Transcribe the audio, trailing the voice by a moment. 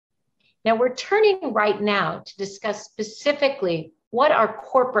Now we're turning right now to discuss specifically what our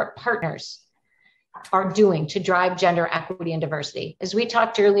corporate partners are doing to drive gender equity and diversity. As we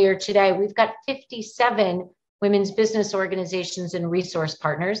talked earlier today, we've got 57 women's business organizations and resource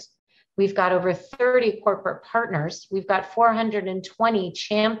partners. We've got over 30 corporate partners. We've got 420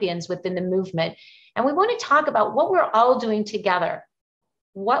 champions within the movement. And we want to talk about what we're all doing together,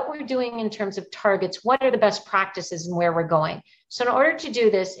 what we're doing in terms of targets, what are the best practices and where we're going. So in order to do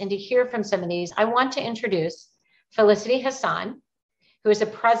this and to hear from some of these, I want to introduce Felicity Hassan, who is the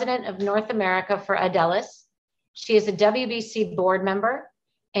president of North America for Audeliss. She is a WBC board member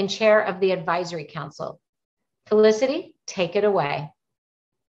and chair of the advisory council. Felicity, take it away.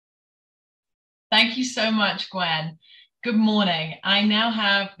 Thank you so much, Gwen. Good morning. I now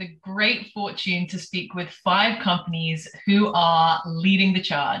have the great fortune to speak with 5 companies who are leading the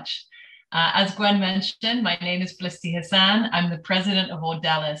charge. As Gwen mentioned, my name is Felicity Hassan. I'm the president of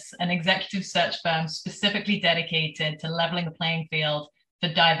Audeliss, an executive search firm specifically dedicated to leveling the playing field for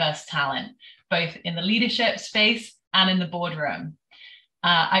diverse talent, both in the leadership space and in the boardroom.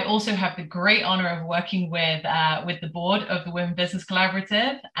 I also have the great honor of working with the board of the Women Business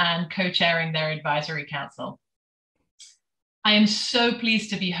Collaborative and co-chairing their advisory council. I am so pleased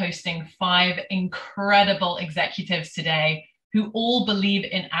to be hosting 5 incredible executives today who all believe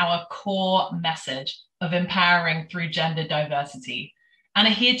in our core message of empowering through gender diversity and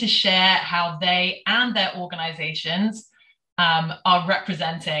are here to share how they and their organizations are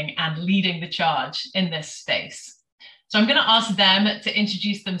representing and leading the charge in this space. So I'm going to ask them to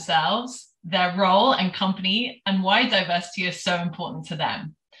introduce themselves, their role and company, and why diversity is so important to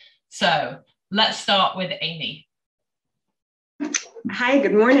them. So let's start with Amy. Hi,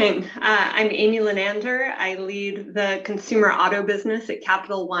 good morning. I'm Amy Lenander. I lead the consumer auto business at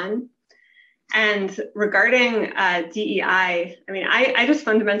Capital One. And regarding DEI, I just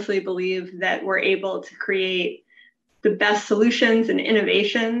fundamentally believe that we're able to create the best solutions and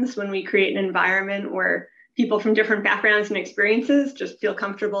innovations when we create an environment where people from different backgrounds and experiences just feel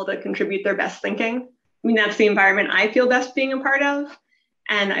comfortable to contribute their best thinking. That's the environment I feel best being a part of.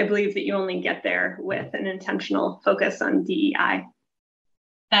 And I believe that you only get there with an intentional focus on DEI.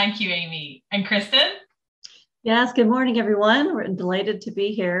 Thank you, Amy. And Kristen? Yes, good morning, everyone. We're delighted to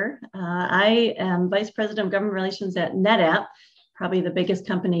be here. I am Vice President of Government Relations at NetApp, probably the biggest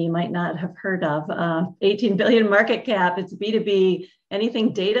company you might not have heard of. 18 billion market cap, it's B2B,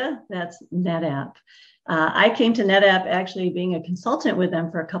 anything data, that's NetApp. I came to NetApp actually being a consultant with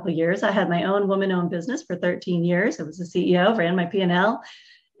them for a couple of years. I had my own woman-owned business for 13 years. I was the CEO, ran my P&L,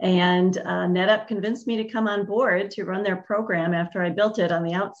 and NetApp convinced me to come on board to run their program after I built it on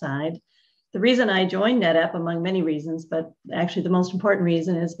the outside. The reason I joined NetApp, among many reasons, but actually the most important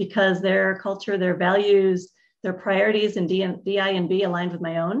reason is because their culture, their values, their priorities and DI&B aligned with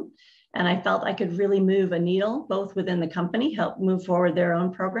my own. And I felt I could really move a needle, both within the company, help move forward their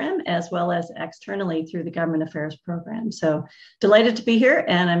own program, as well as externally through the government affairs program. So delighted to be here,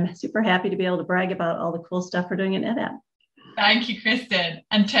 and I'm super happy to be able to brag about all the cool stuff we're doing at NetApp. Thank you, Kristen.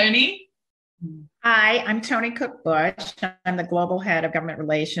 And Toni? Hi, I'm Toni Cook-Bush. I'm the Global Head of Government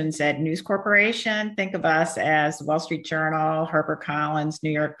Relations at News Corporation. Think of us as Wall Street Journal, HarperCollins,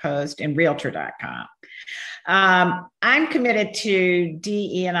 New York Post, and Realtor.com. I'm committed to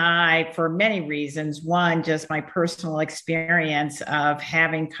DE&I for many reasons. One, just my personal experience of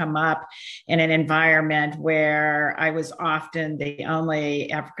having come up in an environment where I was often the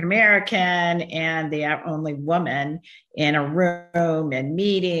only African-American and the only woman in a room and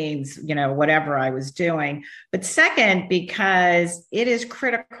meetings, whatever I was doing. But second, because it is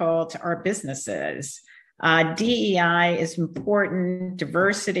critical to our businesses. DEI is important,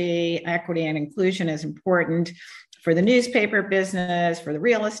 diversity, equity, and inclusion is important for the newspaper business, for the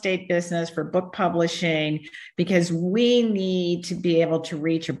real estate business, for book publishing, because we need to be able to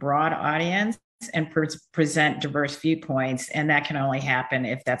reach a broad audience and present diverse viewpoints. And that can only happen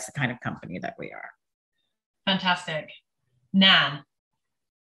if that's the kind of company that we are. Fantastic. Nan.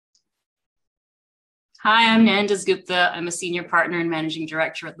 Hi, I'm DasGupta. I'm a senior partner and managing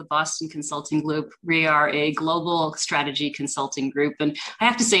director at the Boston Consulting Group. We are a global strategy consulting group. And I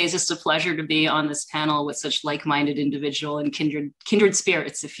have to say, it's just a pleasure to be on this panel with such like-minded individual and kindred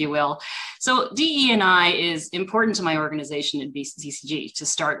spirits, if you will. So DE&I is important to my organization at DCG to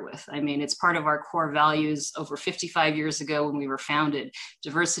start with. It's part of our core values over 55 years ago when we were founded: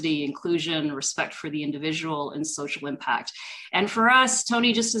 diversity, inclusion, respect for the individual, and social impact. And for us,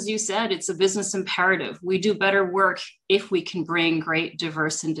 Toni, just as you said, it's a business imperative. We do better work if we can bring great,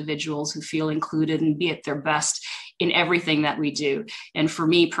 diverse individuals who feel included and be at their best in everything that we do. And for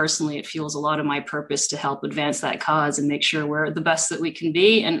me personally, it fuels a lot of my purpose to help advance that cause and make sure we're the best that we can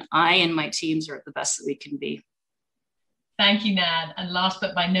be. And I and my teams are at the best that we can be. Thank you, Nad. And last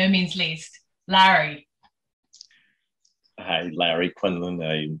but by no means least, Larry. Hi, Larry Quinlan.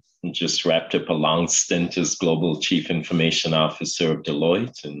 I just wrapped up a long stint as Global Chief Information Officer of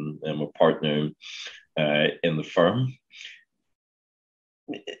Deloitte, and I'm a partner in the firm.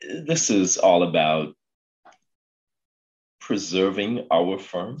 This is all about preserving our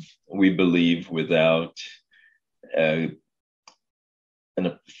firm. We believe without an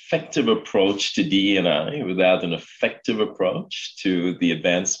effective approach to DE&I, without an effective approach to the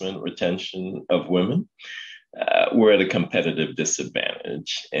advancement, retention of women, we're at a competitive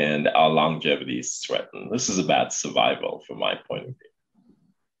disadvantage and our longevity is threatened. This is about survival from my point of view.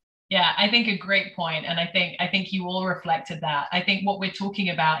 Yeah, I think a great point. And I think you all reflected that. I think what we're talking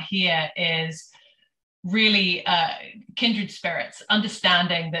about here is really kindred spirits,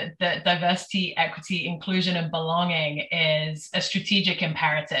 understanding that diversity, equity, inclusion, and belonging is a strategic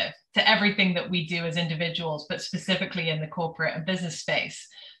imperative to everything that we do as individuals, but specifically in the corporate and business space.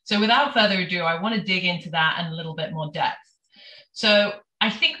 So without further ado, I want to dig into that in a little bit more depth. So I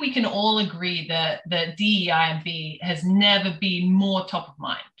think we can all agree that DEI&B has never been more top of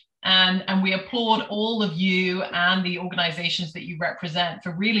mind. And we applaud all of you and the organizations that you represent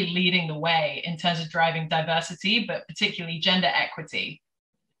for really leading the way in terms of driving diversity, but particularly gender equity.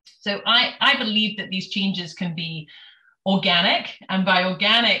 So I believe that these changes can be organic. And by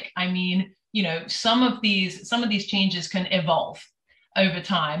organic, I mean, you know, some of these changes can evolve over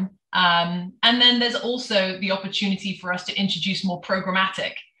time. And then there's also the opportunity for us to introduce more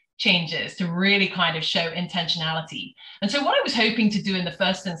programmatic changes to really kind of show intentionality. And so what I was hoping to do in the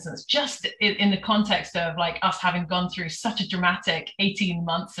first instance, just in the context of like us having gone through such a dramatic 18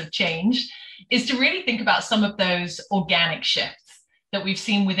 months of change, is to really think about some of those organic shifts that we've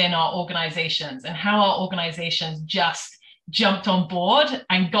seen within our organizations and how our organizations just jumped on board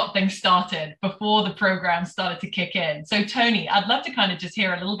and got things started before the program started to kick in. So Toni, I'd love to kind of just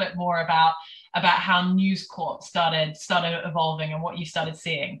hear a little bit more about how News Corp started evolving and what you started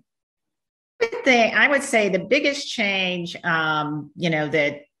seeing. I would say the biggest change,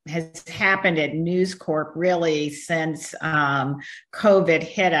 that has happened at News Corp really since COVID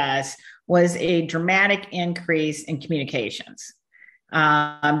hit us was a dramatic increase in communications.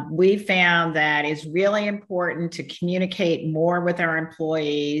 We found that it's really important to communicate more with our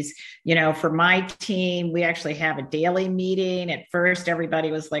employees. You know, for my team, we actually have a daily meeting. At first,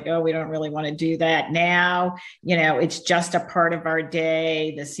 everybody was like, oh, we don't really want to do that. Now, you know, it's just a part of our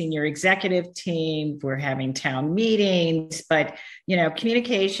day. The senior executive team, we're having town meetings, but, you know,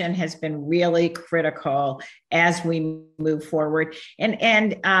 communication has been really critical as we move forward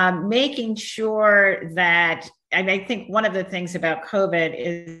and making sure that I think one of the things about COVID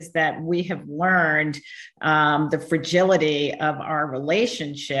is that we have learned the fragility of our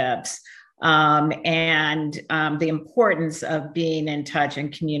relationships and the importance of being in touch and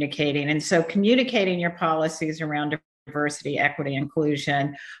communicating. And so communicating your policies around diversity, equity,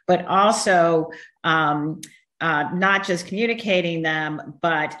 inclusion, but also not just communicating them,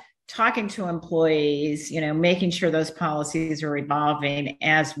 but talking to employees, you know, making sure those policies are evolving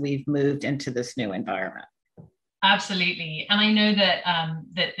as we've moved into this new environment. Absolutely. And I know that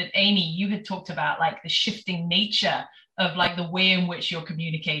that Amy, you had talked about like the shifting nature of like the way in which you're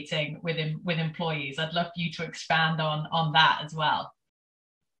communicating with employees. I'd love for you to expand on that as well.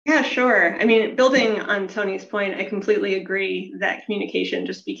 Yeah, sure. I mean, building on Toni's point, I completely agree that communication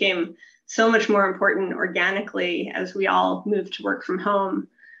just became so much more important organically as we all moved to work from home.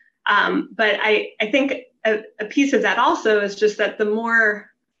 But I think a piece of that also is just that the more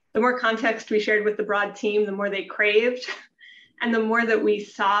context we shared with the broad team, the more they craved, and the more that we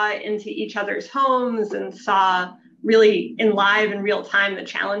saw into each other's homes and saw really in live and real time the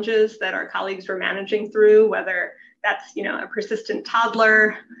challenges that our colleagues were managing through, whether that's, you know, a persistent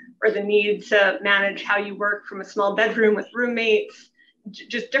toddler or the need to manage how you work from a small bedroom with roommates,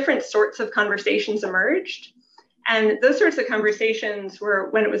 just different sorts of conversations emerged. And those sorts of conversations were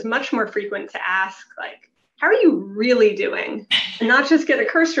when it was much more frequent to ask, like, how are you really doing? And not just get a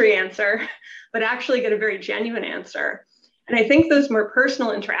cursory answer, but actually get a very genuine answer. And I think those more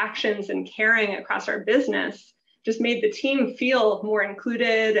personal interactions and caring across our business just made the team feel more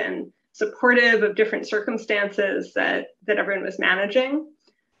included and supportive of different circumstances that everyone was managing.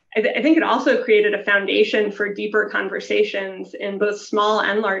 I think it also created a foundation for deeper conversations in both small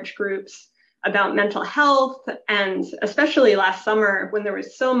and large groups about mental health. And especially last summer, when there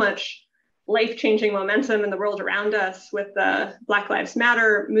was so much life-changing momentum in the world around us with the Black Lives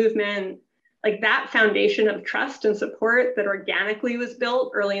Matter movement, like that foundation of trust and support that organically was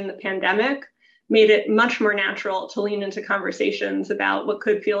built early in the pandemic made it much more natural to lean into conversations about what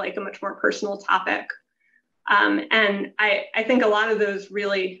could feel like a much more personal topic. And I think a lot of those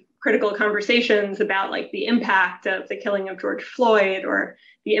really critical conversations about like the impact of the killing of George Floyd or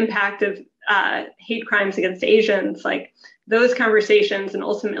the impact of hate crimes against Asians, like those conversations and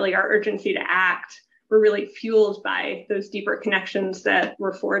ultimately our urgency to act were really fueled by those deeper connections that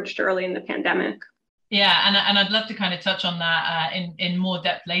were forged early in the pandemic. Yeah, and I'd love to kind of touch on that in more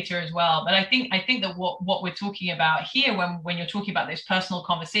depth later as well. But I think that what we're talking about here when you're talking about those personal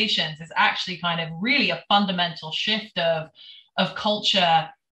conversations is actually kind of really a fundamental shift of culture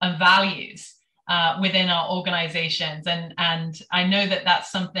and values within our organizations. And I know that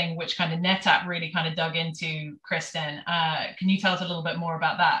that's something which kind of NetApp really kind of dug into, Kristen. Can you tell us a little bit more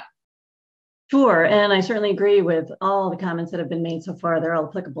about that? Sure, and I certainly agree with all the comments that have been made so far. They're all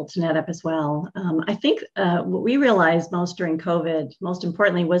applicable to NetApp as well. I think what we realized most during COVID, most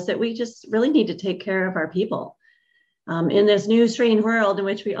importantly, was that we just really need to take care of our people. In this new strange world in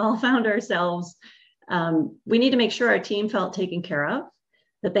which we all found ourselves, we need to make sure our team felt taken care of,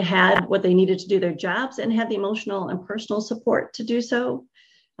 that they had what they needed to do their jobs and had the emotional and personal support to do so.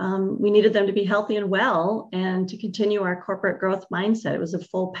 We needed them to be healthy and well and to continue our corporate growth mindset. It was a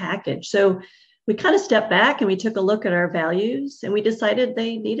full package. So we kind of stepped back and we took a look at our values and we decided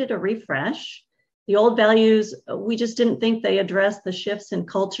they needed a refresh. The old values, we just didn't think they addressed the shifts in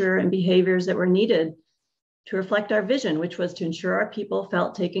culture and behaviors that were needed to reflect our vision, which was to ensure our people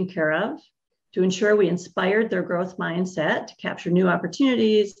felt taken care of, to ensure we inspired their growth mindset, to capture new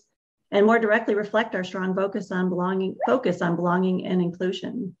opportunities, and more directly reflect our strong focus on belonging and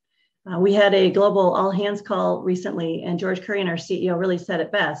inclusion. We had a global all hands call recently, and George Kurian, our CEO, really said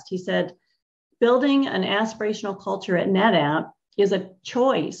it best. He said, building an aspirational culture at NetApp is a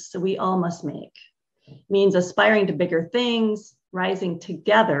choice we all must make. It means aspiring to bigger things, rising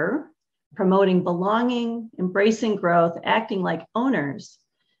together, promoting belonging, embracing growth, acting like owners,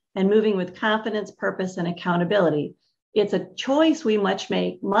 and moving with confidence, purpose, and accountability. It's a choice we must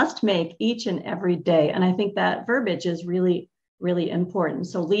make each and every day. And I think that verbiage is really, really important.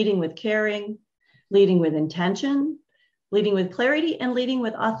 So leading with caring, leading with intention, leading with clarity, and leading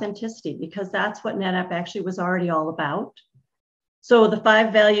with authenticity, because that's what NetApp actually was already all about. So the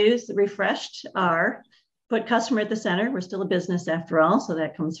 5 values refreshed are: put customer at the center. We're still a business after all, so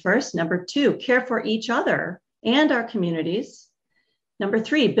that comes first. Number 2, care for each other and our communities. Number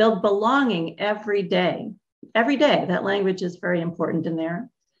 3, build belonging every day. Every day, that language is very important in there.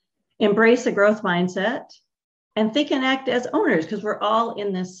 Embrace a growth mindset and think and act as owners, because we're all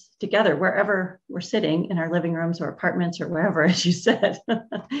in this together, wherever we're sitting, in our living rooms or apartments or wherever, as you said.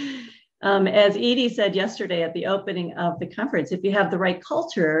 As Edie said yesterday at the opening of the conference, if you have the right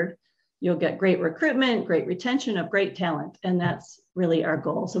culture, you'll get great recruitment, great retention of great talent. And that's really our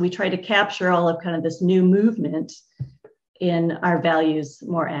goal. So we try to capture all of kind of this new movement in our values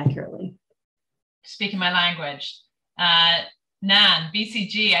more accurately. Speaking my language, Nan,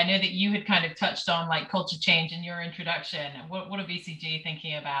 BCG, I know that you had kind of touched on like culture change in your introduction. What are BCG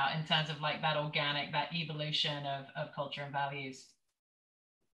thinking about in terms of like that organic, that evolution of culture and values?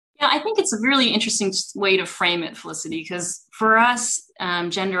 Yeah, I think it's a really interesting way to frame it, Felicity, because for us,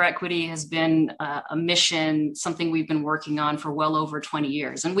 gender equity has been a mission, something we've been working on for well over 20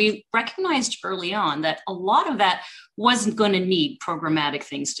 years. And we recognized early on that a lot of that wasn't going to need programmatic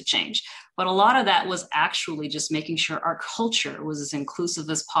things to change. But a lot of that was actually just making sure our culture was as inclusive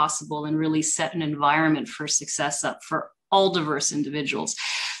as possible and really set an environment for success up for all diverse individuals.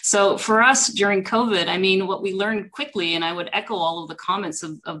 So for us during COVID, I mean, what we learned quickly, and I would echo all of the comments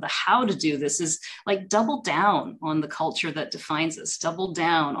of the how to do this, is like double down on the culture that defines us, double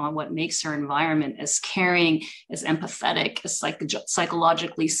down on what makes our environment as caring, as empathetic, as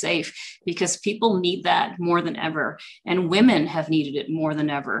psychologically safe, because people need that more than ever. And women have needed it more than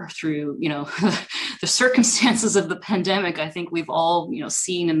ever through, you know, the circumstances of the pandemic. I think we've all, you know,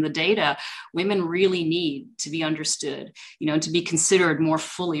 seen in the data, women really need to be understood, you know, to be considered more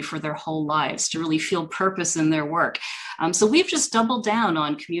fully for their whole lives, to really feel purpose in their work. So we've just doubled down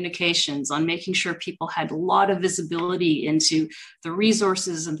on communications, on making sure people had a lot of visibility into the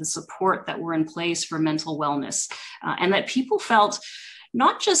resources and the support that were in place for mental wellness, and that people felt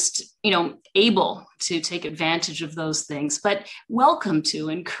not just, you know, able to take advantage of those things, but welcome to,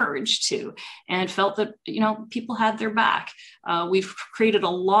 encouraged to, and felt that, you know, people had their back. We've created a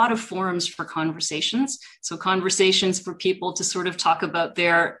lot of forums for conversations. So conversations for people to sort of talk about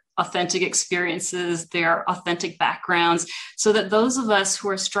their authentic experiences, their authentic backgrounds, so that those of us who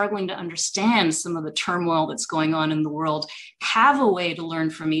are struggling to understand some of the turmoil that's going on in the world have a way to learn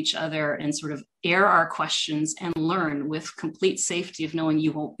from each other and sort of air our questions and learn with complete safety of knowing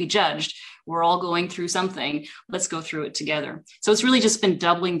you won't be judged. We're all going through something. Let's go through it together. So it's really just been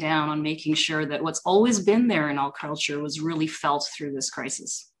doubling down on making sure that what's always been there in our culture was really felt through this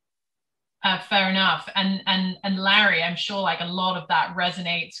crisis. Fair enough. And Larry, I'm sure like a lot of that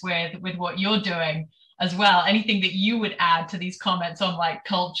resonates with what you're doing as well. Anything that you would add to these comments on like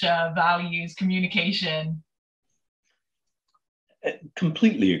culture, values, communication? I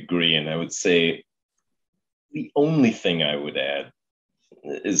completely agree. And I would say the only thing I would add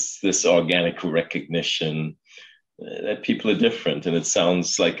is this organic recognition that people are different. And it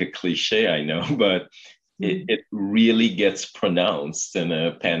sounds like a cliche, I know, but it really gets pronounced in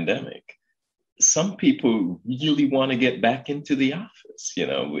a pandemic. Some people really want to get back into the office. You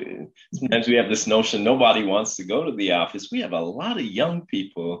know, sometimes we have this notion nobody wants to go to the office. We have a lot of young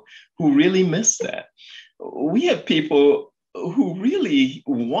people who really miss that. We have people who really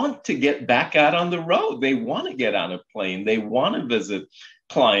want to get back out on the road. They want to get on a plane. They want to visit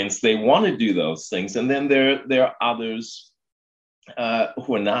clients. They want to do those things. And then there are others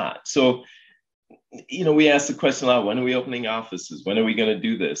who are not. So, you know, we ask the question a lot, when are we opening offices? When are we going to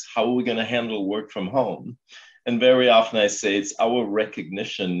do this? How are we going to handle work from home? And very often I say it's our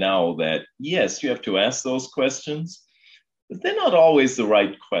recognition now that, yes, you have to ask those questions, but they're not always the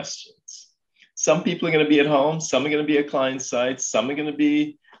right questions. Some people are going to be at home. Some are going to be at client sites. Some are going to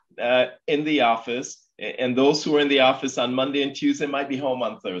be in the office. And those who are in the office on Monday and Tuesday might be home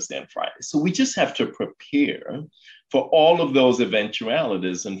on Thursday and Friday. So we just have to prepare for all of those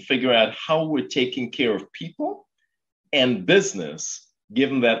eventualities and figure out how we're taking care of people and business,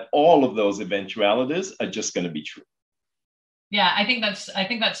 given that all of those eventualities are just going to be true. Yeah, I think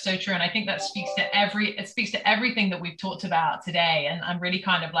that's so true. And I think that speaks to everything that we've talked about today. And I'm really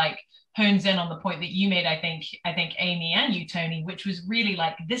kind of like hones in on the point that you made, I think Amy and you, Toni, which was really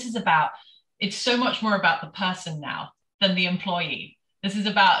like, it's so much more about the person now than the employee. This is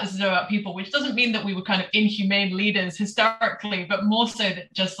about people, which doesn't mean that we were kind of inhumane leaders historically, but more so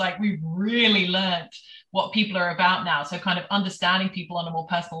that just like we've really learned what people are about now. So kind of understanding people on a more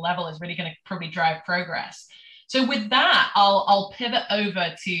personal level is really going to probably drive progress. So with that, I'll pivot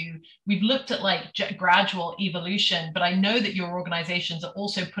over to, we've looked at like gradual evolution, but I know that your organizations are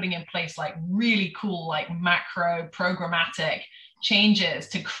also putting in place like really cool, like macro programmatic changes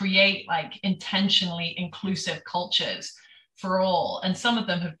to create like intentionally inclusive cultures for all. And some of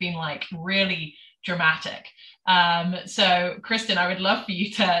them have been like really dramatic. So Kristen, I would love for you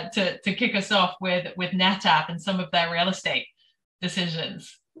to kick us off with NetApp and some of their real estate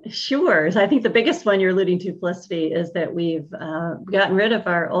decisions. Sure. So I think the biggest one you're alluding to, Felicity, is that we've gotten rid of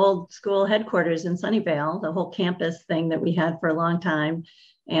our old school headquarters in Sunnyvale, the whole campus thing that we had for a long time.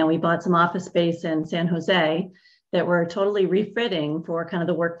 And we bought some office space in San Jose that we're totally refitting for kind of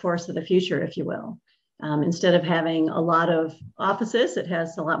the workforce of the future, if you will. Instead of having a lot of offices, it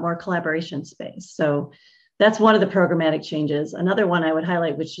has a lot more collaboration space. So that's one of the programmatic changes. Another one I would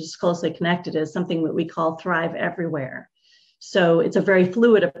highlight, which is closely connected, is something that we call Thrive Everywhere. So it's a very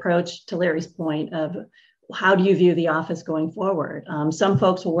fluid approach, to Larry's point, of how do you view the office going forward? Some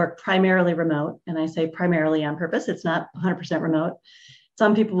folks will work primarily remote, and I say primarily on purpose. It's not 100% remote.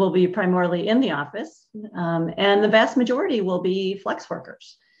 Some people will be primarily in the office, and the vast majority will be flex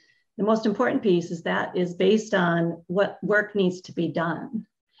workers. The most important piece is that is based on what work needs to be done,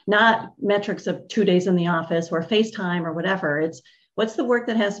 not metrics of 2 days in the office or FaceTime or whatever. It's what's the work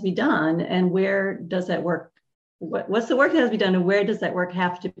that has to be done and where does that work? What's the work that has to be done and where does that work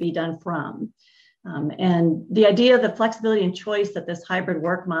have to be done from? And the idea of the flexibility and choice that this hybrid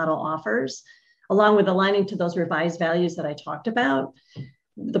work model offers, along with aligning to those revised values that I talked about,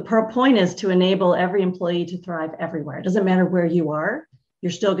 the point is to enable every employee to thrive everywhere. It doesn't matter where you are,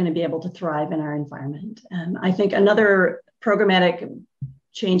 you're still going to be able to thrive in our environment. And I think another programmatic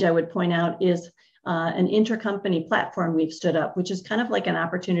change I would point out is an intercompany platform we've stood up, which is kind of like an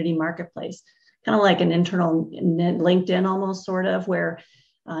opportunity marketplace, kind of like an internal LinkedIn almost, sort of, where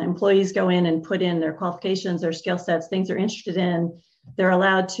employees go in and put in their qualifications, their skill sets, things they're interested in. They're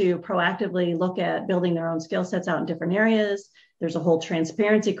allowed to proactively look at building their own skill sets out in different areas. There's a whole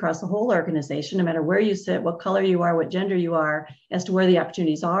transparency across the whole organization, no matter where you sit, what color you are, what gender you are, as to where the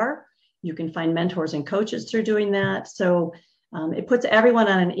opportunities are. You can find mentors and coaches through doing that. So it puts everyone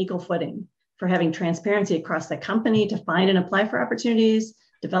on an equal footing for having transparency across the company to find and apply for opportunities,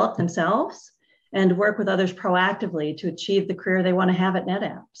 develop themselves, and work with others proactively to achieve the career they want to have at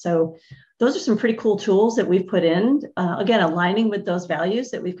NetApp. So those are some pretty cool tools that we've put in, again, aligning with those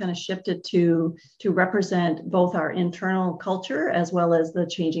values that we've kind of shifted to represent both our internal culture as well as the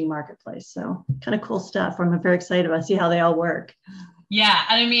changing marketplace. So kind of cool stuff. I'm very excited about see how they all work. Yeah,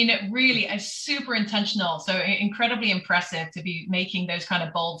 and I mean, it really is super intentional. So incredibly impressive to be making those kind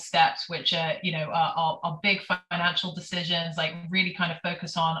of bold steps, which are, you know, are big financial decisions, like really kind of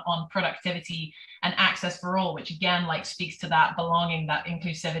focus on productivity and access for all, which again, like speaks to that belonging, that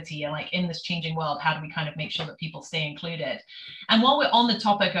inclusivity, and like in this changing world, how do we kind of make sure that people stay included? And while we're on the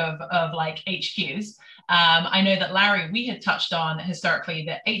topic of like HQs, I know that Larry, we had touched on historically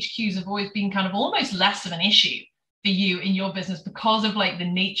that HQs have always been kind of almost less of an issue for you in your business because of like the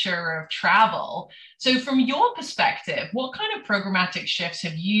nature of travel. So from your perspective, what kind of programmatic shifts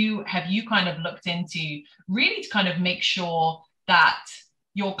have you kind of looked into really to kind of make sure that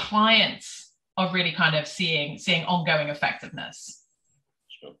your clients are really kind of seeing ongoing effectiveness?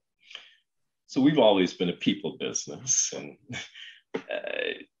 Sure. So we've always been a people business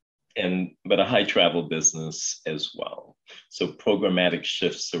but a high travel business as well. So programmatic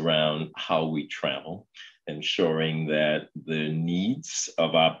shifts around how we travel, ensuring that the needs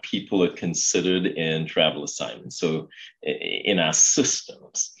of our people are considered in travel assignments. So in our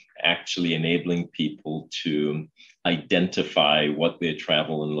systems, actually enabling people to identify what their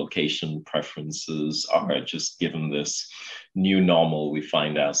travel and location preferences are, just given this new normal we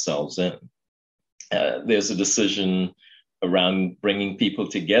find ourselves in. There's a decision around bringing people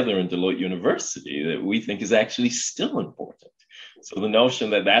together in Deloitte University that we think is actually still important. So the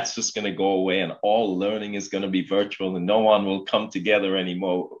notion that that's just going to go away and all learning is going to be virtual and no one will come together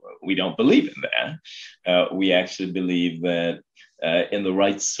anymore, we don't believe in that. We actually believe that in the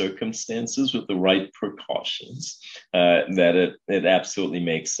right circumstances with the right precautions, that it absolutely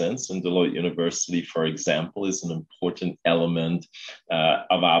makes sense. And Deloitte University, for example, is an important element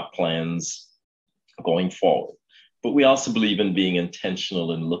of our plans going forward. But we also believe in being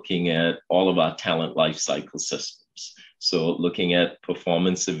intentional and looking at all of our talent lifecycle systems. So looking at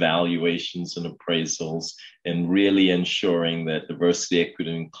performance evaluations and appraisals and really ensuring that diversity,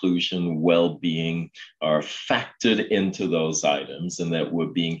 equity, inclusion, well-being are factored into those items and that we're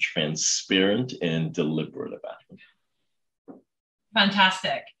being transparent and deliberate about them.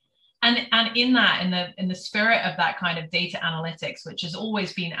 Fantastic. And in the spirit of that kind of data analytics, which has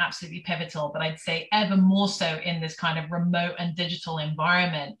always been absolutely pivotal, but I'd say ever more so in this kind of remote and digital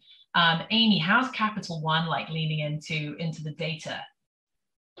environment, Amy, how's Capital One like leaning into the data?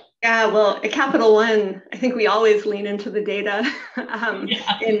 Yeah, well, at Capital One, I think we always lean into the data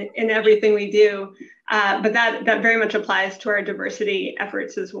in everything we do, but that very much applies to our diversity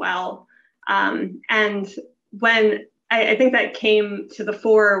efforts as well. And when I think that came to the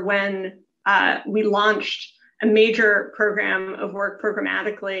fore when we launched a major program of work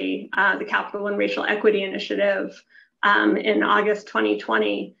programmatically, the Capital One Racial Equity Initiative in August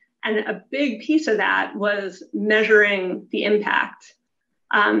 2020. And a big piece of that was measuring the impact.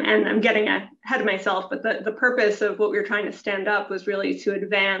 And I'm getting ahead of myself, but the purpose of what we were trying to stand up was really to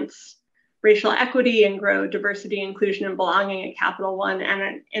advance racial equity and grow diversity, inclusion, and belonging at Capital One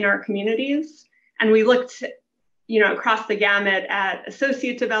and in our communities. And we looked across the gamut at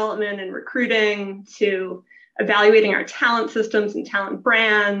associate development and recruiting to evaluating our talent systems and talent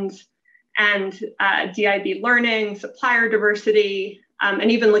brands and DIB learning, supplier diversity,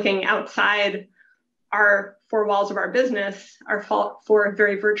 and even looking outside our four walls of our business, our four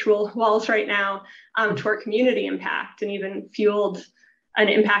very virtual walls right now, to our community impact, and even fueled an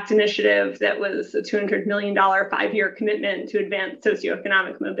impact initiative that was a $200 million 5-year commitment to advance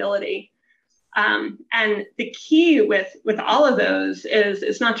socioeconomic mobility. And the key with all of those is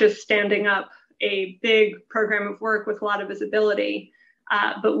it's not just standing up a big program of work with a lot of visibility,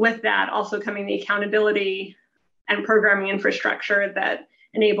 but with that also coming the accountability and programming infrastructure that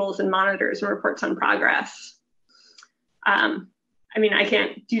enables and monitors and reports on progress. I mean, I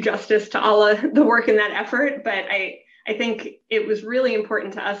can't do justice to all of the work in that effort, but I think it was really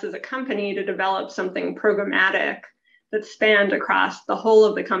important to us as a company to develop something programmatic that spanned across the whole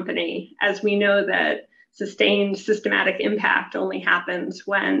of the company, as we know that sustained systematic impact only happens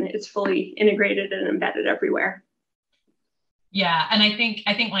when it's fully integrated and embedded everywhere. Yeah, and I think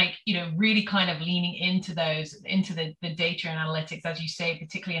like, really kind of leaning into the data and analytics, as you say,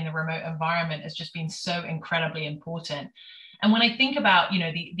 particularly in the remote environment, has just been so incredibly important. And when I think about,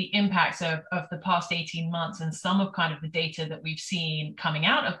 the impacts of the past 18 months and some of kind of the data that we've seen coming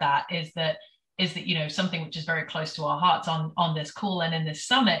out of that is that something which is very close to our hearts on this call and in this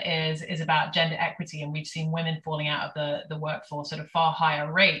summit is about gender equity. And we've seen women falling out of the workforce at a far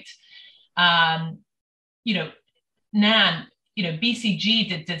higher rate. Nan,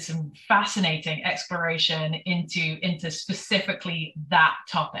 BCG did some fascinating exploration into specifically that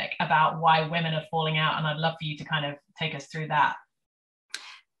topic about why women are falling out. And I'd love for you to kind of take us through that.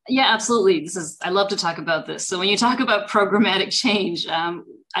 Yeah, absolutely. I love to talk about this. So when you talk about programmatic change,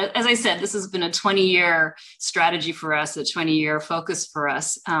 as I said, this has been a 20-year strategy for us, a 20-year focus for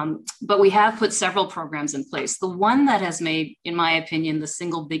us. But we have put several programs in place. The one that has made, in my opinion, the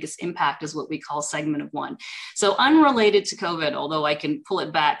single biggest impact is what we call segment of one. So unrelated to COVID, although I can pull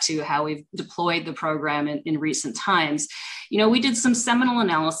it back to how we've deployed the program in recent times, we did some seminal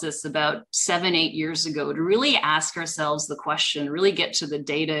analysis about 7-8 years ago to really ask ourselves the question, really get to the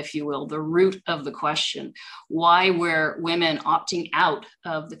data, if you will, the root of the question, why were women opting out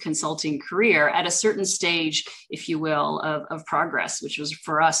of the consulting career at a certain stage, if you will, of progress, which was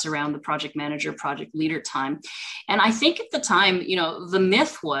for us around the project manager, project leader time. And I think at the time, the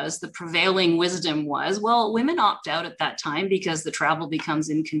myth was, the prevailing wisdom was, well, women opt out at that time because the travel becomes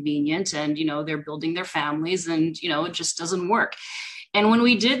inconvenient and, they're building their families and, it just doesn't work. And when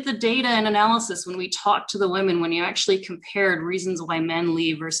we did the data and analysis, when we talked to the women, when you actually compared reasons why men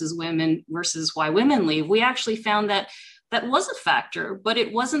leave versus why women leave, we actually found that was a factor, but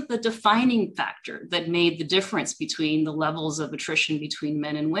it wasn't the defining factor that made the difference between the levels of attrition between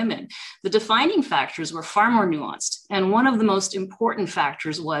men and women. The defining factors were far more nuanced. And one of the most important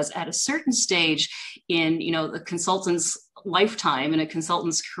factors was at a certain stage in, the consultant's lifetime, in a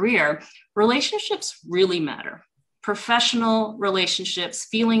consultant's career, relationships really matter. Professional relationships,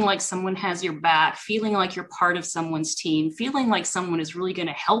 feeling like someone has your back, feeling like you're part of someone's team, feeling like someone is really going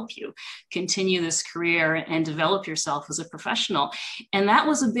to help you continue this career and develop yourself as a professional. And that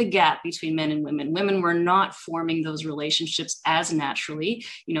was a big gap between men and women. Women were not forming those relationships as naturally.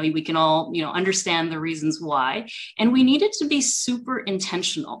 We can all, understand the reasons why. And we needed to be super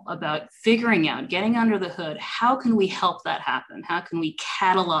intentional about figuring out, getting under the hood, how can we help that happen? How can we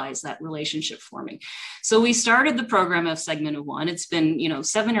catalyze that relationship forming? So we started the program of segment of one. It's been,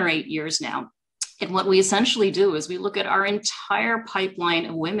 7 or 8 years now. And what we essentially do is we look at our entire pipeline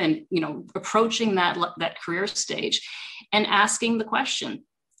of women, approaching that career stage and asking the question,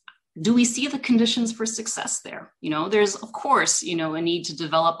 do we see the conditions for success there? There's, of course, a need to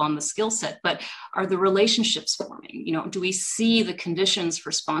develop on the skill set, but are the relationships forming? Do we see the conditions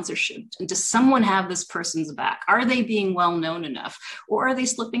for sponsorship? And does someone have this person's back? Are they being well known enough? Or are they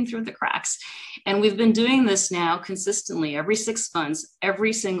slipping through the cracks? And we've been doing this now consistently every 6 months,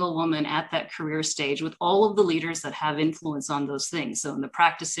 every single woman at that career stage with all of the leaders that have influence on those things. So in the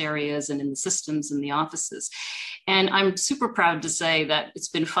practice areas and in the systems and the offices. And I'm super proud to say that it's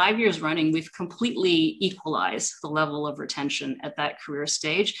been 5 years running, we've completely equalized the level of retention at that career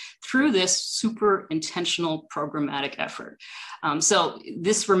stage through this super intentional programmatic effort. So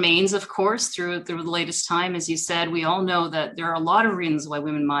this remains, of course, through the latest time. As you said, we all know that there are a lot of reasons why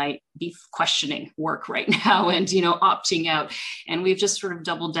women might be questioning work right now and, opting out. And we've just sort of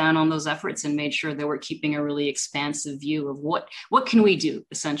doubled down on those efforts and made sure that we're keeping a really expansive view of what can we do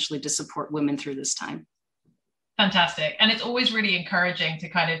essentially to support women through this time. Fantastic. And it's always really encouraging to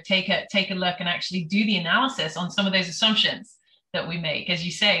kind of take a look and actually do the analysis on some of those assumptions that we make. As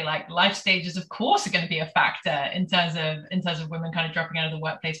you say, like life stages, of course, are going to be a factor in terms of women kind of dropping out of the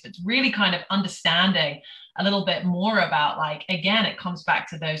workplace, but it's really kind of understanding a little bit more about, like, again, it comes back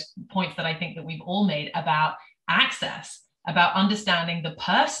to those points that I think that we've all made about access, about understanding the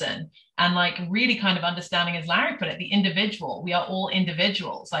person, and like really kind of understanding, as Larry put it, the individual. We are all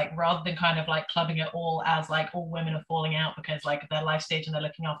individuals, like rather than kind of like clubbing it all as like all women are falling out because like their life stage and they're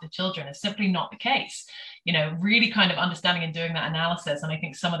looking after children. It's simply not the case. Really kind of understanding and doing that analysis. And I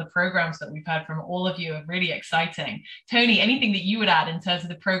think some of the programs that we've had from all of you are really exciting. Toni, anything that you would add in terms of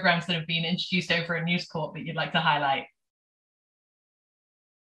the programs that have been introduced over at News Corp that you'd like to highlight?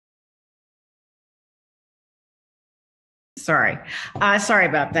 Sorry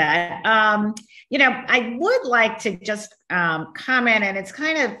about that. I would like to just comment, and it's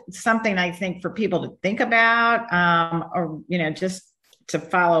kind of something I think for people to think about, or just to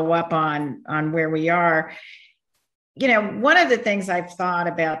follow up on where we are. One of the things I've thought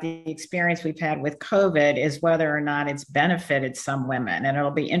about the experience we've had with COVID is whether or not it's benefited some women, and it'll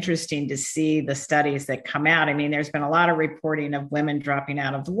be interesting to see the studies that come out. I mean, there's been a lot of reporting of women dropping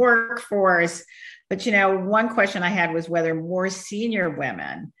out of the workforce. But, one question I had was whether more senior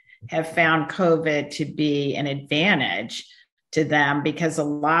women have found COVID to be an advantage to them, because a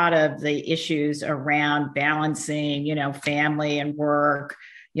lot of the issues around balancing, family and work,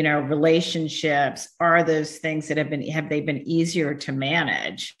 relationships, are those things that have they been easier to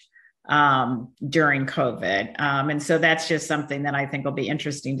manage during COVID. And so that's just something that I think will be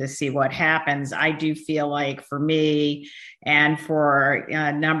interesting to see what happens. I do feel like for me and for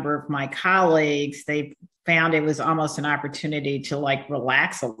a number of my colleagues, they found it was almost an opportunity to like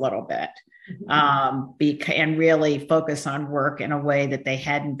relax a little bit. And really focus on work in a way that they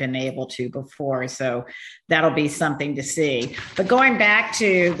hadn't been able to before. So that'll be something to see. But going back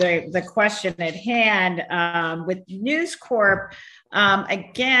to the question at hand, with News Corp,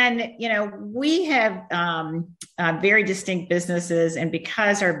 again, we have very distinct businesses, and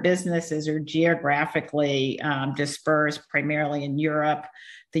because our businesses are geographically dispersed primarily in Europe,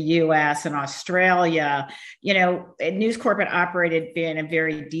 the US and Australia, News Corp operated in a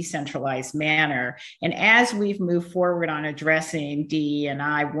very decentralized manner. And as we've moved forward on addressing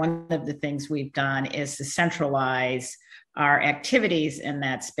DE&I, one of the things we've done is to centralize our activities in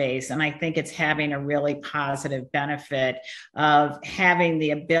that space. And I think it's having a really positive benefit of having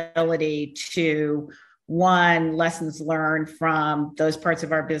the ability to, one, lessons learned from those parts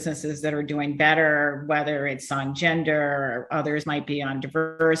of our businesses that are doing better, whether it's on gender or others might be on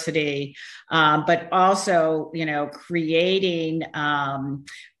diversity, but also, creating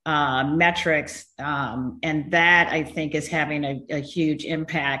metrics. And that I think is having a huge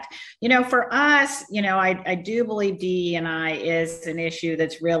impact. For us, I do believe DE&I is an issue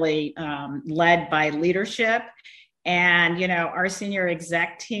that's really led by leadership. And, our senior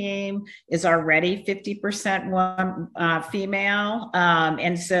exec team is already 50% female.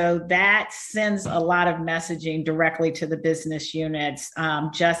 And so that sends a lot of messaging directly to the business units,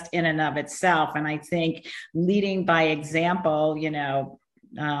 just in and of itself. And I think leading by example,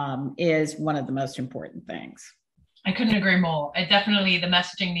 is one of the most important things. I couldn't agree more. Definitely the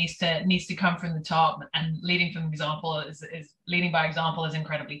messaging needs to come from the top, and leading from example is leading by example is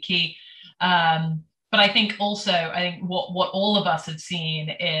incredibly key. But I think what all of us have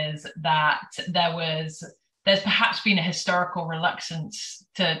seen is that there's perhaps been a historical reluctance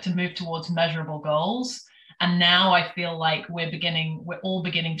to move towards measurable goals. And now I feel like we're all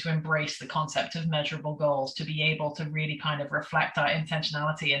beginning to embrace the concept of measurable goals to be able to really kind of reflect our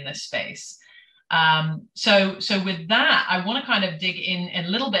intentionality in this space. So with that, I want to kind of dig in a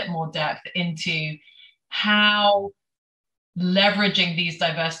little bit more depth into how leveraging these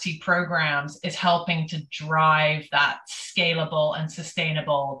diversity programs is helping to drive that scalable and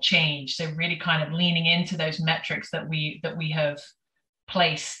sustainable change. So really kind of leaning into those metrics that we have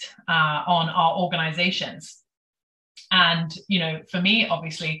placed on our organizations. And, for me,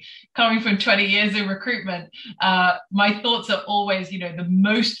 obviously, coming from 20 years in recruitment, my thoughts are always, the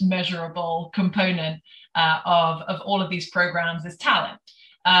most measurable component of all of these programs is talent.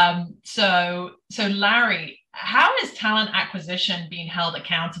 So Larry, how is talent acquisition being held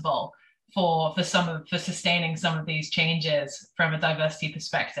accountable for sustaining some of these changes from a diversity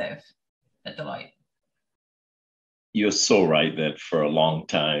perspective at Deloitte? You're so right that for a long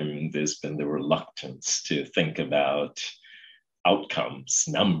time, there's been the reluctance to think about outcomes,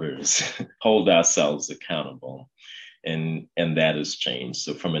 numbers, hold ourselves accountable. And that has changed.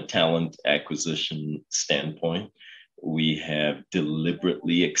 So from a talent acquisition standpoint, we have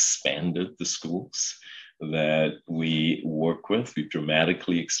deliberately expanded the schools that we work with. We've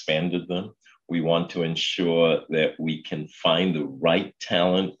dramatically expanded them. We want to ensure that we can find the right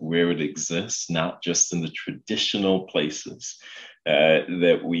talent where it exists, not just in the traditional places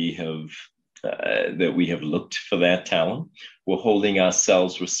that we have looked for that talent. We're holding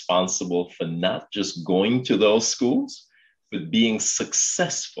ourselves responsible for not just going to those schools, but being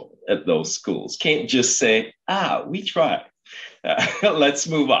successful at those schools. Can't just say, we tried. Let's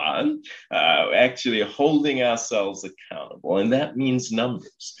move on. Actually holding ourselves accountable. And that means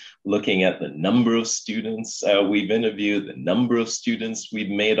numbers, looking at the number of students we've interviewed, the number of students we've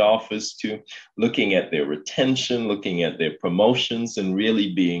made offers to, looking at their retention, looking at their promotions, and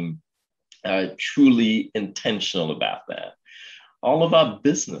really being truly intentional about that. All of our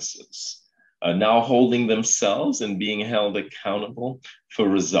businesses are now holding themselves and being held accountable for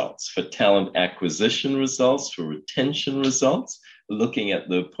results, for talent acquisition results, for retention results, looking at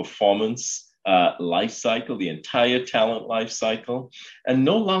the performance life cycle, the entire talent life cycle, and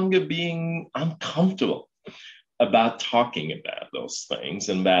no longer being uncomfortable about talking about those things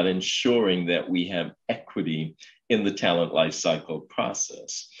and about ensuring that we have equity in the talent life cycle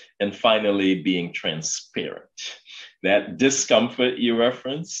process. And finally, being transparent. That discomfort you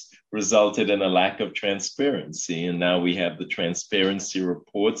referenced resulted in a lack of transparency. And now we have the transparency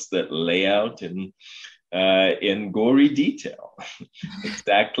reports that lay out in gory detail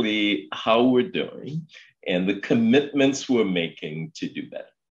exactly how we're doing and the commitments we're making to do better.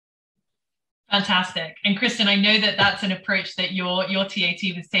 Fantastic. And Kristen, I know that that's an approach that your TA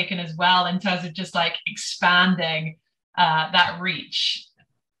team has taken as well in terms of just like expanding that reach.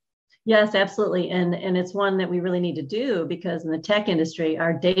 Yes, absolutely. And it's one that we really need to do, because in the tech industry,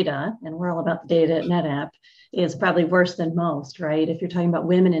 our data, and we're all about the data at NetApp, is probably worse than most, right? If you're talking about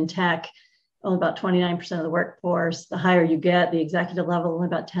women in tech, only about 29% of the workforce. The higher you get, the executive level, only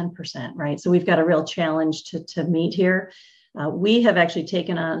about 10%, right? So we've got a real challenge to meet here. We have actually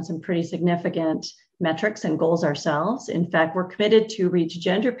taken on some pretty significant metrics and goals ourselves. In fact, we're committed to reach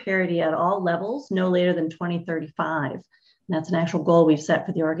gender parity at all levels no later than 2035. And that's an actual goal we've set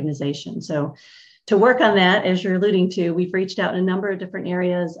for the organization. So to work on that, as you're alluding to, we've reached out in a number of different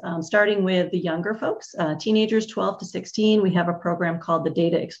areas, starting with the younger folks, teenagers 12 to 16. We have a program called the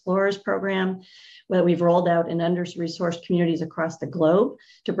Data Explorers Program that we've rolled out in under-resourced communities across the globe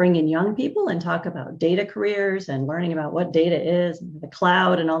to bring in young people and talk about data careers and learning about what data is, the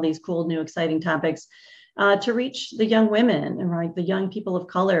cloud, and all these cool, new, exciting topics to reach the young women and right, the young people of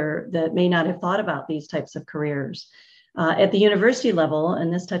color that may not have thought about these types of careers. At the university level,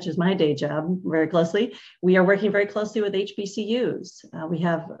 and this touches my day job very closely, we are working very closely with HBCUs. We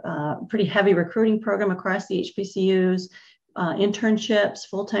have a pretty heavy recruiting program across the HBCUs, internships,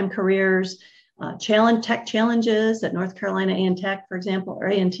 full-time careers, tech challenges at North Carolina A&Tech, for example, or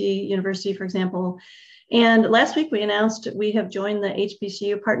A&T University, for example. And last week we announced we have joined the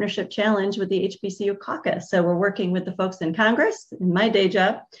HBCU Partnership Challenge with the HBCU Caucus. So we're working with the folks in Congress, in my day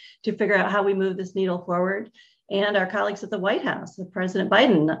job, to figure out how we move this needle forward. And our colleagues at the White House, President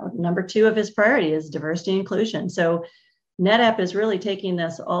Biden, number 2 of his priority is diversity and inclusion. So NetApp is really taking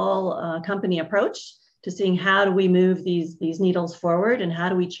this all company approach to seeing how do we move these needles forward and how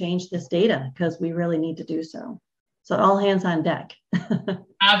do we change this data, because we really need to do so. So all hands on deck.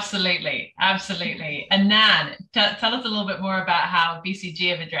 Absolutely. Absolutely. And Nan, tell us a little bit more about how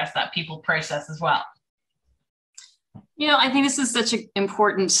BCG have addressed that people process as well. You know, I think this is such an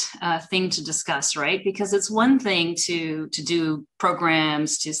important thing to discuss, right? Because it's one thing to do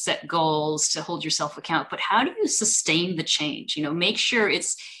programs, to set goals, to hold yourself accountable, but how do you sustain the change? You know, make sure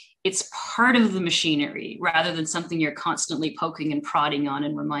it's part of the machinery rather than something you're constantly poking and prodding on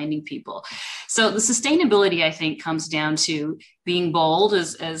and reminding people. So the sustainability, I think, comes down to being bold,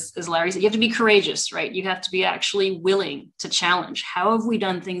 as Larry said. You have to be courageous, right? You have to be actually willing to challenge. How have we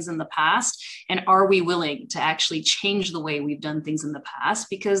done things in the past? And are we willing to actually change the way we've done things in the past?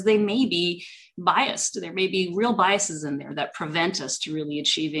 Because they may be biased. There may be real biases in there that prevent us to really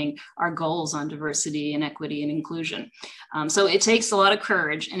achieving our goals on diversity and equity and inclusion. So it takes a lot of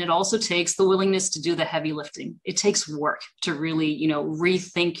courage, and it also takes the willingness to do the heavy lifting. It takes work to really, you know,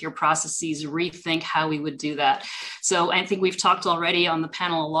 rethink your processes, rethink how we would do that. So I think we've talked already on the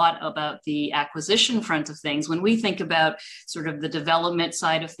panel a lot about the acquisition front of things. When we think about sort of the development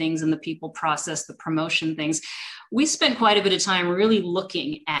side of things and the people process, the promotion things, we spent quite a bit of time really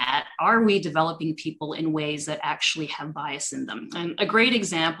looking at, are we developing people in ways that actually have bias in them? And a great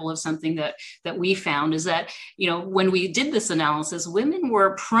example of something that we found is that, you know, when we did this analysis, women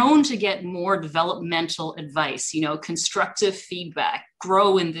were prone to get more developmental advice, you know, constructive feedback,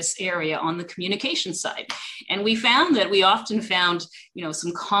 grow in this area on the communication side. And we found that we often found, you know,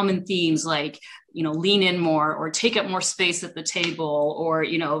 some common themes like, you know, lean in more or take up more space at the table or,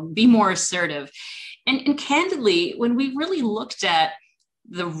 you know, be more assertive. And candidly, when we really looked at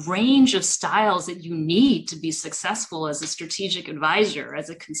the range of styles that you need to be successful as a strategic advisor, as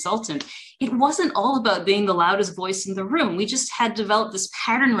a consultant, it wasn't all about being the loudest voice in the room. We just had developed this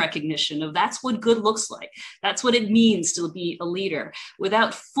pattern recognition of that's what good looks like. That's what it means to be a leader,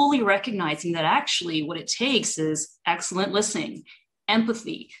 without fully recognizing that actually what it takes is excellent listening,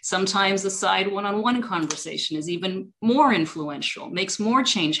 empathy. Sometimes the side one-on-one conversation is even more influential, makes more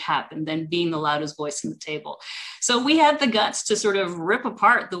change happen than being the loudest voice in the table. So we had the guts to sort of rip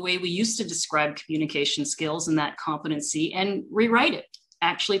apart the way we used to describe communication skills and that competency and rewrite it.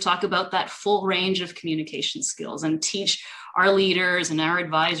 Actually talk about that full range of communication skills and teach our leaders and our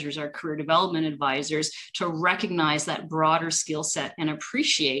advisors, our career development advisors, to recognize that broader skill set and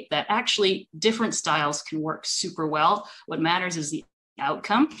appreciate that actually different styles can work super well. What matters is the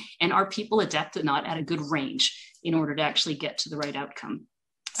outcome, and are people adept or not at a good range in order to actually get to the right outcome.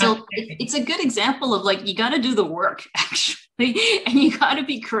 So it's a good example of like, you got to do the work actually, and you got to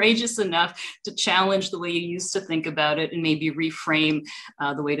be courageous enough to challenge the way you used to think about it and maybe reframe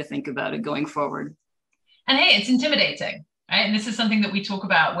the way to think about it going forward. And hey, it's intimidating, right? And this is something that we talk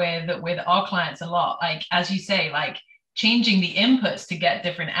about with our clients a lot. Like, as you say, like, changing the inputs to get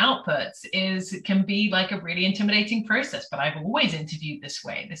different outputs can be like a really intimidating process. But I've always interviewed this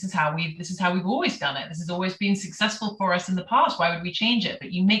way. This is how we've always done it. This has always been successful for us in the past. Why would we change it?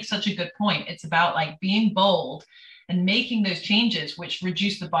 But you make such a good point. It's about like being bold and making those changes which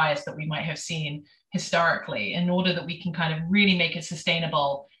reduce the bias that we might have seen historically, in order that we can kind of really make a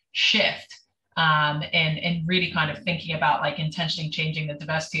sustainable shift, and really kind of thinking about like intentionally changing the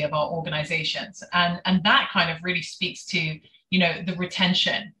diversity of our organizations. And that kind of really speaks to, the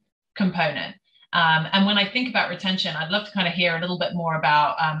retention component. And when I think about retention, I'd love to kind of hear a little bit more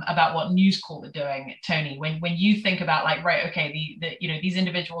about what News Corp are doing, Toni. When you think about like, right, okay, these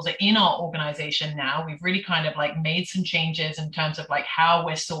individuals are in our organization now. We've really kind of like made some changes in terms of like how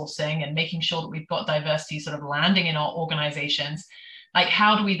we're sourcing and making sure that we've got diversity sort of landing in our organizations. Like,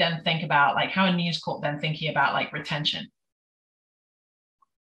 how do we then think about like how a News Corp then thinking about like retention?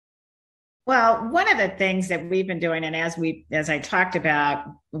 Well, one of the things that we've been doing, and as I talked about,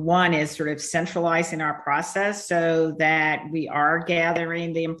 one is sort of centralizing our process so that we are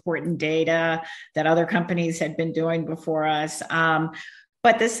gathering the important data that other companies had been doing before us.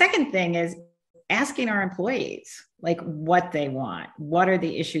 But the second thing is asking our employees like what they want, what are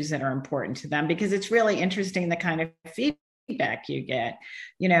the issues that are important to them, because it's really interesting the kind of feedback you get.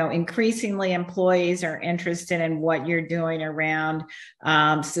 Increasingly employees are interested in what you're doing around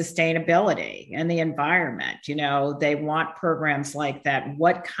sustainability and the environment. They want programs like that,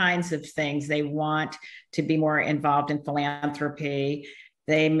 what kinds of things they want to be more involved in philanthropy.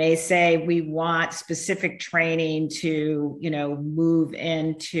 They may say, we want specific training to, move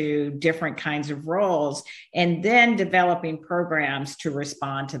into different kinds of roles, and then developing programs to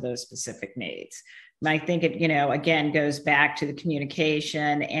respond to those specific needs. And I think it, again, goes back to the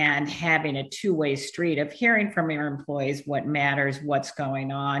communication and having a two-way street of hearing from your employees what matters, what's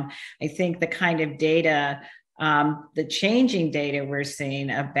going on. I think the kind of data, the changing data we're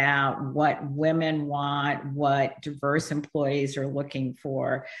seeing about what women want, what diverse employees are looking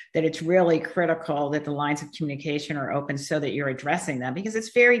for, that it's really critical that the lines of communication are open so that you're addressing them, because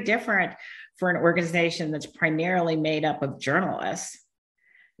it's very different for an organization that's primarily made up of journalists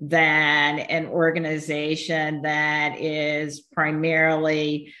than an organization that is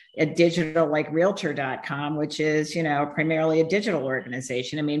primarily a digital, like Realtor.com, which is, primarily a digital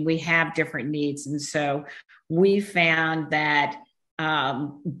organization. I mean, we have different needs. And so we found that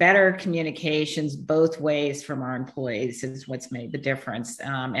better communications both ways from our employees is what's made the difference,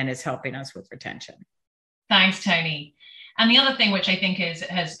 and is helping us with retention. Thanks, Toni. And the other thing, which I think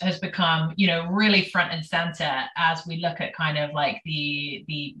has become, really front and center as we look at kind of like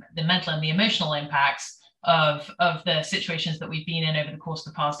the mental and the emotional impacts of the situations that we've been in over the course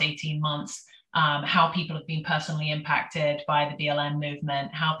of the past 18 months, how people have been personally impacted by the BLM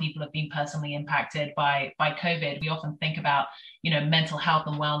movement, how people have been personally impacted by COVID. We often think about, mental health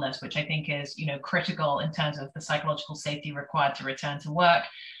and wellness, which I think is, critical in terms of the psychological safety required to return to work.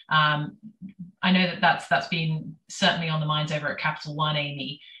 I know that's been certainly on the minds over at Capital One,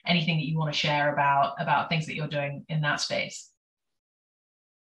 Amy. Anything that you want to share about things that you're doing in that space?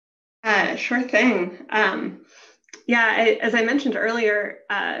 Sure thing. As I mentioned earlier,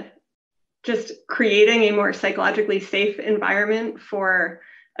 just creating a more psychologically safe environment for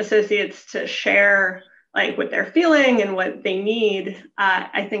associates to share like what they're feeling and what they need,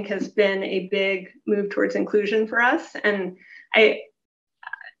 I think has been a big move towards inclusion for us. And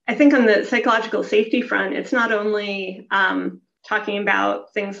I think on the psychological safety front, it's not only talking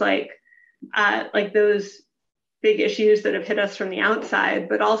about things like those big issues that have hit us from the outside,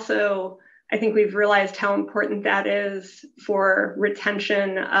 but also I think we've realized how important that is for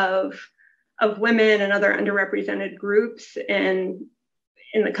retention of women and other underrepresented groups in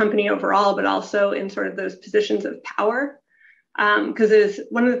the company overall, but also in sort of those positions of power. Because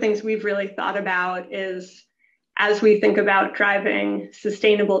one of the things we've really thought about is, as we think about driving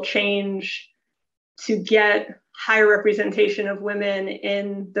sustainable change to get higher representation of women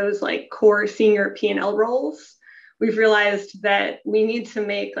in those like core senior P&L roles, we've realized that we need to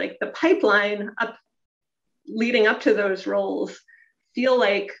make like the pipeline up leading up to those roles feel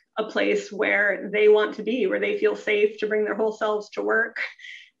like a place where they want to be, where they feel safe to bring their whole selves to work,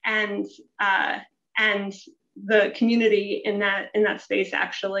 and the community in that space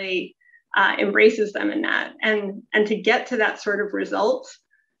actually embraces them in that. And to get to that sort of result,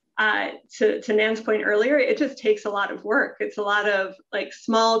 to Nan's point earlier, it just takes a lot of work. It's a lot of like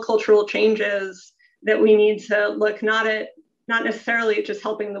small cultural changes that we need to look not necessarily just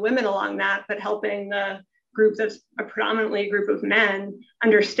helping the women along that, but helping the group that's predominantly a group of men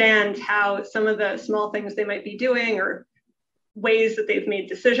understand how some of the small things they might be doing or ways that they've made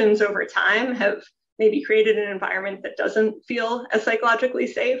decisions over time have maybe created an environment that doesn't feel as psychologically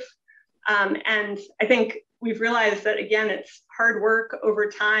safe. And I think we've realized that, again, it's hard work over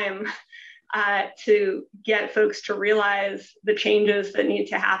time to get folks to realize the changes that need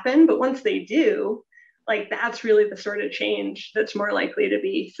to happen. But once they do, like, that's really the sort of change that's more likely to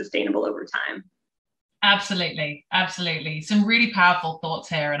be sustainable over time. Absolutely. Absolutely. Some really powerful thoughts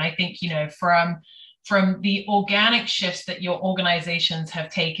here. And I think, you know, from the organic shifts that your organizations have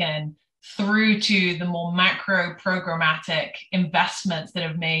taken through to the more macro programmatic investments that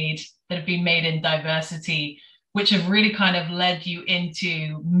have been made in diversity, which have really kind of led you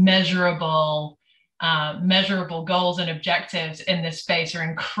into measurable goals and objectives in this space, are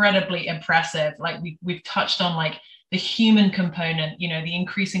incredibly impressive. Like we've touched on, like, the human component, you know, the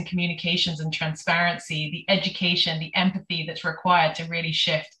increasing communications and transparency, the education, the empathy that's required to really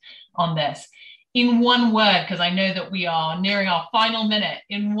shift on this. In one word, because I know that we are nearing our final minute,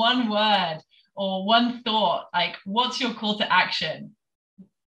 in one word or one thought, like, what's your call to action?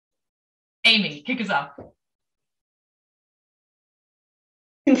 Amy, kick us off.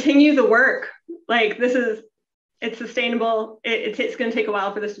 Continue the work. Like, it's sustainable. It's going to take a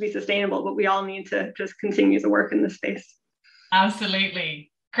while for this to be sustainable, but we all need to just continue the work in this space.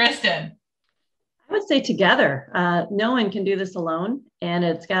 Absolutely. Kristen? I would say together. No one can do this alone, and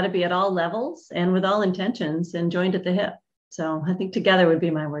it's got to be at all levels and with all intentions and joined at the hip. So I think together would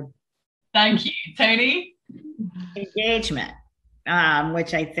be my word. Thank you. Toni? Engagement,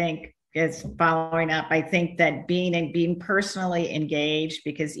 which I think is following up. I think that being personally engaged,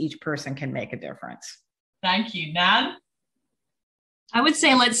 because each person can make a difference. Thank you. Nan? I would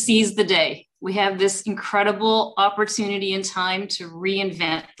say let's seize the day. We have this incredible opportunity and time to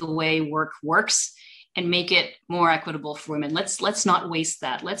reinvent the way work works and make it more equitable for women. Let's not waste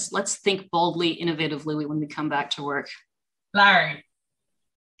that. Let's think boldly, innovatively when we come back to work. Larry?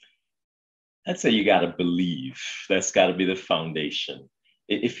 I'd say you got to believe. That's got to be the foundation.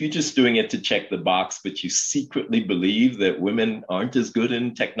 If you're just doing it to check the box, but you secretly believe that women aren't as good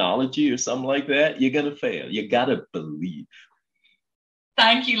in technology or something like that, you're going to fail. You got to believe.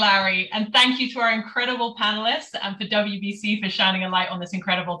 Thank you, Larry. And thank you to our incredible panelists and for WBC for shining a light on this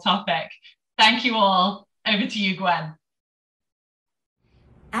incredible topic. Thank you all. Over to you, Gwen.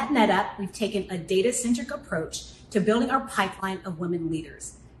 At NetApp, we've taken a data-centric approach to building our pipeline of women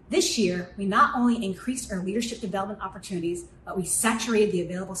leaders. This year, we not only increased our leadership development opportunities, but we saturated the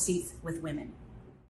available seats with women.